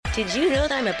Did you know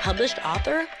that I'm a published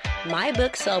author? My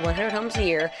book, Sell 100 Homes a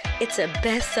Year, it's a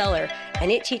bestseller,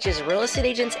 and it teaches real estate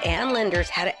agents and lenders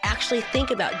how to actually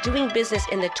think about doing business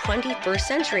in the 21st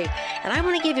century. And I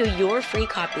want to give you your free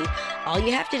copy. All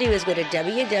you have to do is go to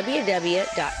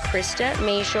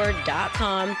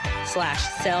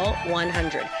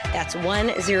www.kristamashore.com/sell100. That's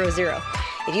 100.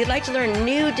 If you'd like to learn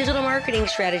new digital marketing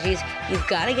strategies, you've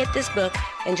got to get this book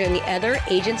and join the other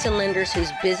agents and lenders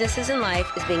whose businesses and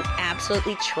life is being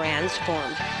absolutely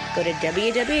transformed. Go to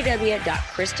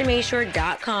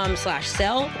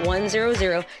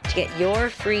www.kristamashore.com/sell100 to get your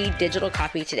free digital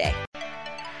copy today.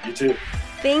 You too.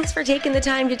 Thanks for taking the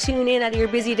time to tune in out of your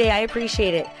busy day. I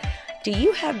appreciate it. Do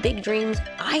you have big dreams?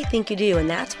 I think you do, and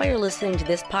that's why you're listening to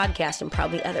this podcast and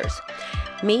probably others.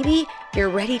 Maybe you're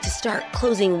ready to start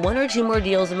closing 1 or 2 more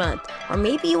deals a month, or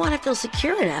maybe you want to feel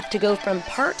secure enough to go from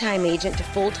part-time agent to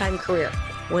full-time career.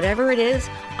 Whatever it is,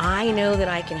 I know that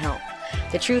I can help.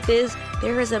 The truth is,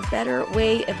 there is a better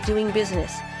way of doing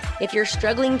business. If you're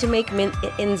struggling to make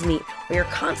ends meet, or you're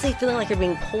constantly feeling like you're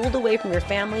being pulled away from your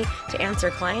family to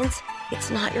answer clients, it's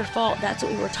not your fault. That's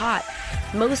what we were taught.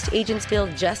 Most agents feel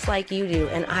just like you do,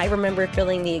 and I remember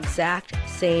feeling the exact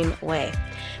same way.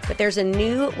 But there's a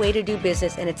new way to do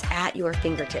business, and it's at your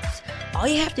fingertips. All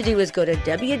you have to do is go to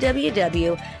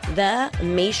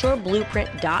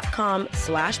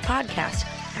www.themashoreblueprint.com/podcast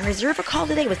and reserve a call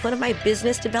today with one of my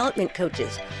business development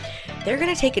coaches. They're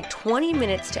going to take 20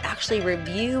 minutes to actually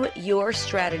review your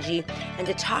strategy and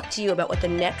to talk to you about what the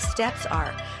next steps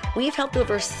are. We've helped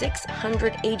over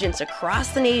 600 agents across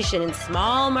the nation in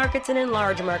small markets and in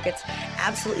large markets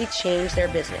absolutely change their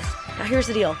business. Now here's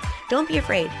the deal. Don't be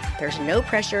afraid. There's no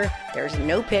pressure. There's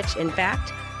no pitch. In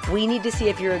fact, we need to see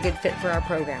if you're a good fit for our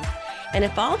program. And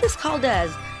if all this call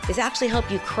does is actually help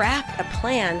you craft a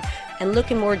plan and look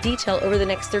in more detail over the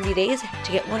next 30 days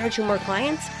to get 1 or 2 more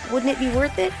clients, wouldn't it be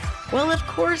worth it? Well, of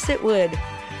course it would.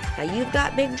 Now you've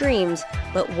got big dreams,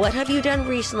 but what have you done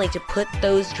recently to put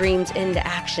those dreams into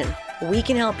action? We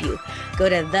can help you. Go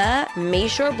to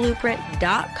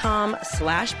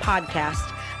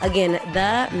themashoreblueprint.com/podcast. Again,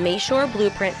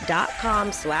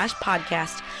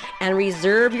 themashoreblueprint.com/podcast and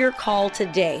reserve your call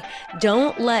today.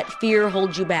 Don't let fear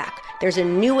hold you back. There's a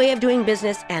new way of doing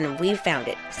business and we've found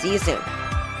it. See you soon.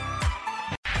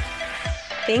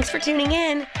 Thanks for tuning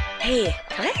in. Hey,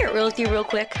 can I get real with you real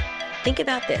quick? Think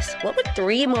about this. What would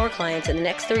 3 more clients in the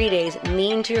next 30 days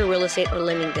mean to your real estate or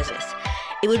lending business?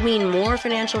 It would mean more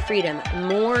financial freedom,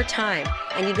 more time,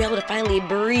 and you'd be able to finally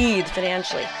breathe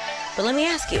financially. But let me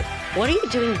ask you, what are you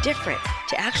doing different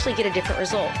to actually get a different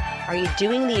result? Are you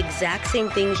doing the exact same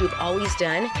things you've always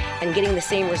done and getting the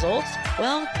same results?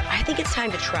 Well, I think it's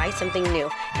time to try something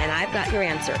new, and I've got your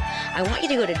answer. I want you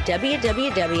to go to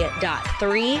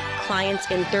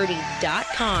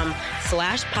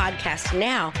www.3clientsin30.com/podcast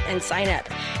now and sign up.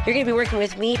 You're going to be working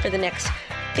with me for the next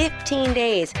 15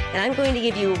 days, and I'm going to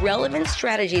give you relevant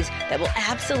strategies that will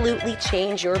absolutely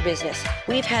change your business.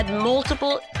 We've had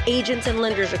multiple agents and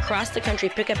lenders across the country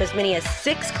pick up as many as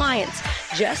 6 clients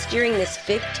just during this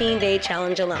 15-day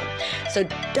challenge alone. So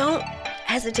don't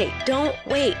hesitate. Don't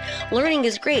wait. Learning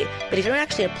is great, but if you don't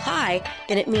actually apply,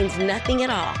 then it means nothing at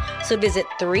all. So visit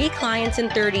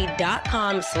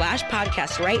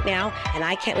 3clientsin30.com/podcast right now, and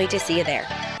I can't wait to see you there.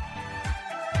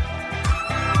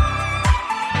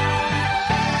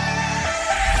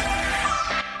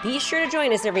 Be sure to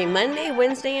join us every Monday,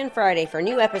 Wednesday, and Friday for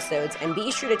new episodes, and be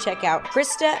sure to check out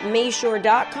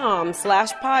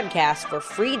KristaMashore.com/podcast for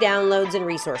free downloads and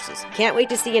resources. Can't wait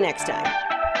to see you next time.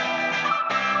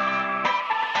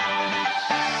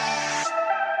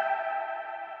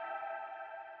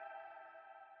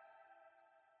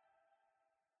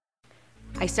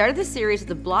 I started this series with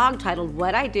a blog titled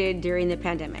What I Did During the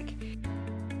Pandemic.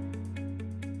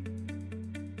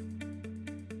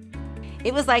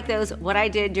 It was like those what I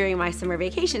did during my summer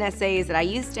vacation essays that I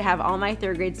used to have all my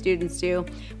 3rd grade students do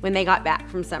when they got back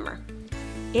from summer.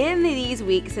 In these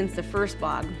weeks since the first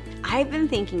blog, I've been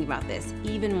thinking about this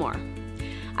even more.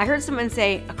 I heard someone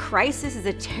say, a crisis is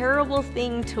a terrible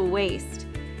thing to waste.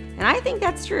 And I think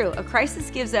that's true. A crisis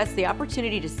gives us the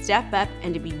opportunity to step up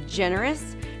and to be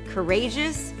generous,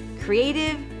 courageous,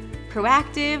 creative,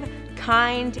 proactive,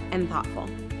 kind, and thoughtful.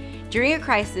 During a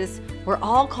crisis, we're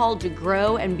all called to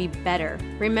grow and be better.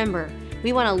 Remember,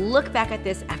 we want to look back at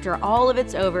this after all of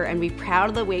it's over and be proud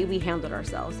of the way we handled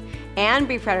ourselves and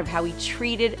be proud of how we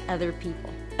treated other people.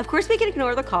 Of course, we can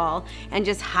ignore the call and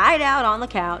just hide out on the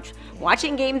couch,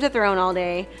 watching Games of Thrones all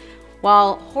day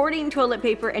while hoarding toilet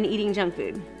paper and eating junk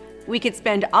food. We could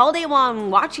spend all day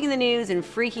long watching the news and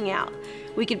freaking out.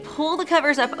 We could pull the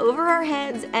covers up over our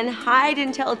heads and hide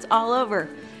until it's all over.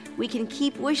 we can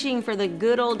keep wishing for the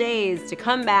good old days to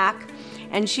come back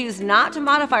and choose not to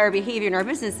modify our behavior in our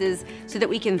businesses so that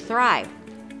we can thrive.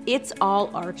 It's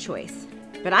all our choice.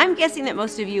 But I'm guessing that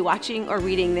most of you watching or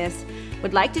reading this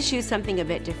would like to choose something a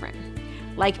bit different.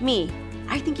 Like me,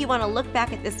 I think you want to look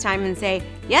back at this time and say,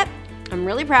 yep, I'm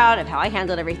really proud of how I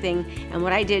handled everything and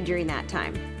what I did during that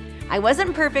time. I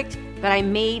wasn't perfect, but I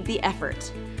made the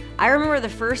effort. I remember the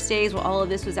first days while all of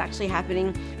this was actually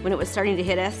happening, when it was starting to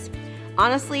hit us.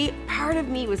 Honestly, part of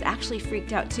me was actually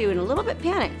freaked out too and a little bit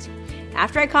panicked.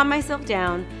 After I calmed myself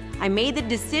down, I made the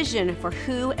decision for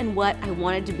who and what I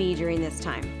wanted to be during this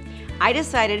time. I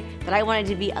decided that I wanted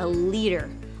to be a leader.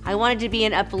 I wanted to be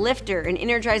an uplifter, an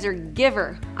energizer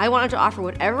giver. I wanted to offer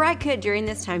whatever I could during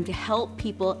this time to help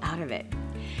people out of it.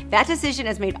 That decision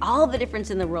has made all the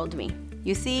difference in the world to me.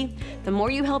 You see, the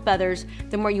more you help others,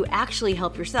 the more you actually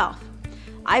help yourself.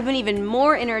 I've been even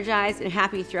more energized and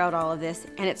happy throughout all of this,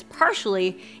 and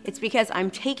it's because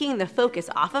I'm taking the focus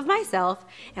off of myself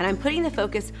and I'm putting the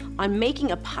focus on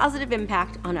making a positive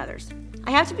impact on others.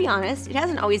 I have to be honest, it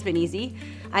hasn't always been easy.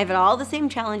 I've had all the same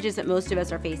challenges that most of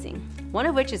us are facing, one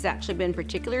of which has actually been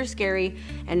particularly scary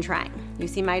and trying. You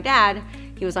see, my dad,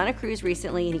 he was on a cruise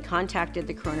recently and he contacted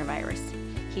the coronavirus.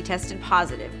 He tested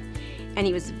positive and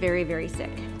he was very, very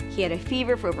sick. He had a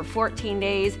fever for over 14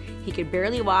 days, he could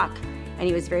barely walk, and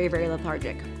he was very, very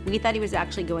lethargic. We thought he was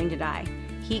actually going to die.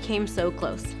 He came so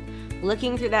close.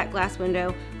 Looking through that glass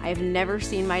window, I have never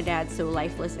seen my dad so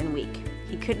lifeless and weak.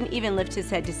 He couldn't even lift his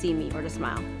head to see me or to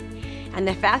smile. And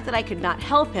the fact that I could not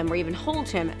help him or even hold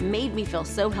him made me feel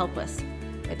so helpless.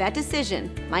 But that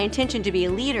decision, my intention to be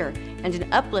a leader and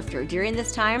an uplifter during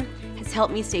this time, has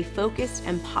helped me stay focused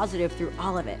and positive through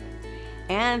all of it.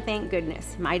 And thank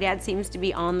goodness, my dad seems to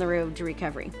be on the road to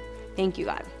recovery. Thank you,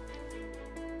 God.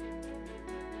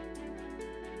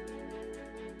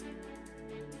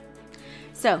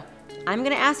 So, I'm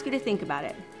going to ask you to think about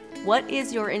it. What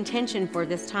is your intention for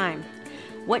this time?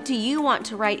 What do you want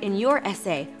to write in your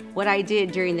essay, what I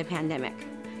did during the pandemic?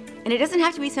 And it doesn't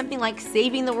have to be something like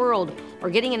saving the world or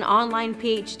getting an online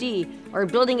PhD or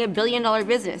building $1 billion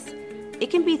business.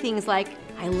 It can be things like,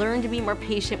 I learned to be more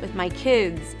patient with my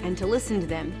kids and to listen to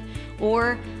them,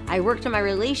 or I worked on my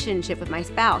relationship with my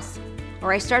spouse,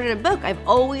 or I started a book I've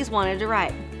always wanted to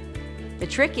write. The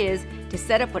trick is to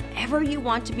set up whatever you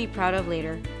want to be proud of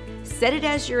later, set it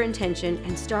as your intention,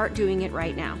 and start doing it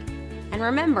right now. And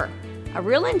remember, a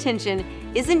real intention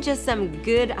isn't just some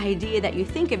good idea that you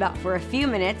think about for a few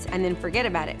minutes and then forget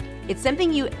about it. It's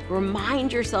something you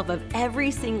remind yourself of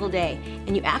every single day,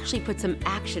 and you actually put some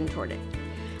action toward it.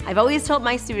 I've always told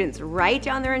my students, write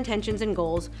down their intentions and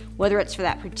goals, whether it's for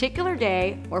that particular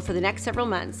day or for the next several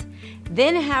months,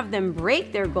 then have them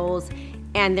break their goals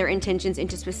and their intentions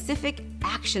into specific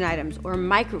action items or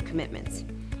micro commitments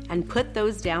and put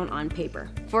those down on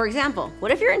paper. For example, what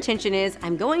if your intention is,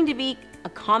 I'm going to be a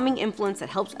calming influence that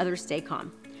helps others stay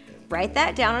calm? Write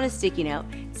that down on a sticky note,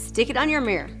 stick it on your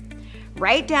mirror.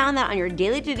 Write down that on your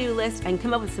daily to-do list and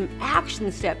come up with some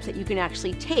action steps that you can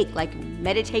actually take, like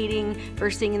meditating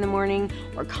first thing in the morning,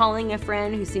 or calling a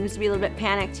friend who seems to be a little bit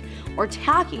panicked, or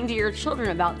talking to your children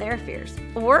about their fears.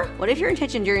 Or what if your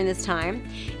intention during this time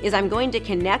is, I'm going to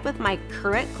connect with my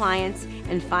current clients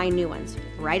and find new ones?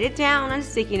 Write it down on a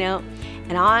sticky note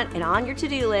and on your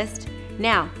to-do list.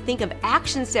 Now, think of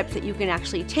action steps that you can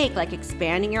actually take, like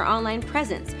expanding your online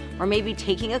presence, or maybe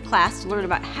taking a class to learn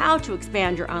about how to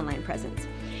expand your online presence.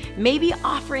 Maybe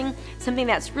offering something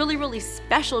that's really, really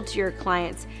special to your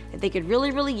clients that they could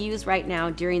really, really use right now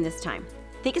during this time.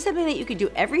 Think of something that you could do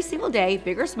every single day,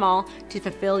 big or small, to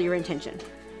fulfill your intention.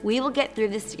 We will get through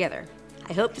this together.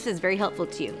 I hope this is very helpful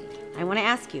to you. I want to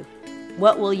ask you,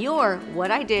 what will your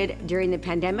What I Did During the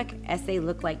Pandemic essay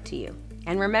look like to you?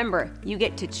 And remember, you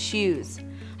get to choose.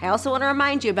 I also want to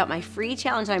remind you about my free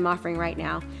challenge I'm offering right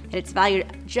now, that it's valued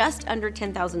just under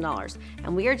 $10,000,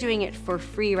 and we are doing it for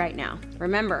free right now.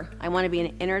 Remember, I want to be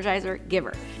an Energizer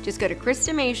giver. Just go to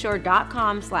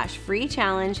KristaMashore.com/free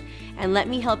challenge and let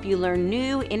me help you learn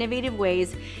new, innovative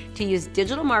ways to use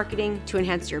digital marketing to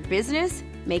enhance your business,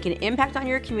 make an impact on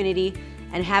your community,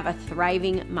 and have a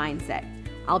thriving mindset.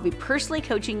 I'll be personally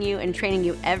coaching you and training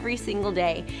you every single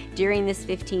day during this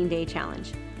 15-day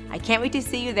challenge. I can't wait to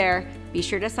see you there. Be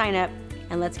sure to sign up,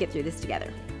 and let's get through this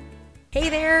together. Hey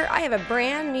there, I have a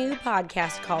brand new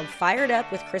podcast called Fired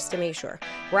Up with Krista Mashore,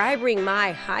 where I bring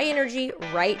my high energy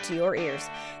right to your ears.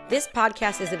 This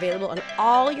podcast is available on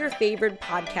all your favorite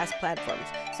podcast platforms.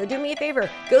 So do me a favor,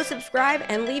 go subscribe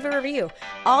and leave a review.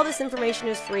 All this information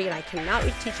is free, and I cannot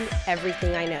wait to teach you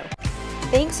everything I know.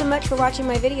 Thanks so much for watching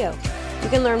my video. You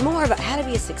can learn more about how to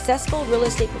be a successful real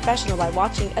estate professional by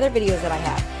watching other videos that I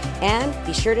have. And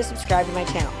be sure to subscribe to my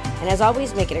channel. And as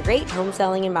always, make it a great home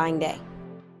selling and buying day.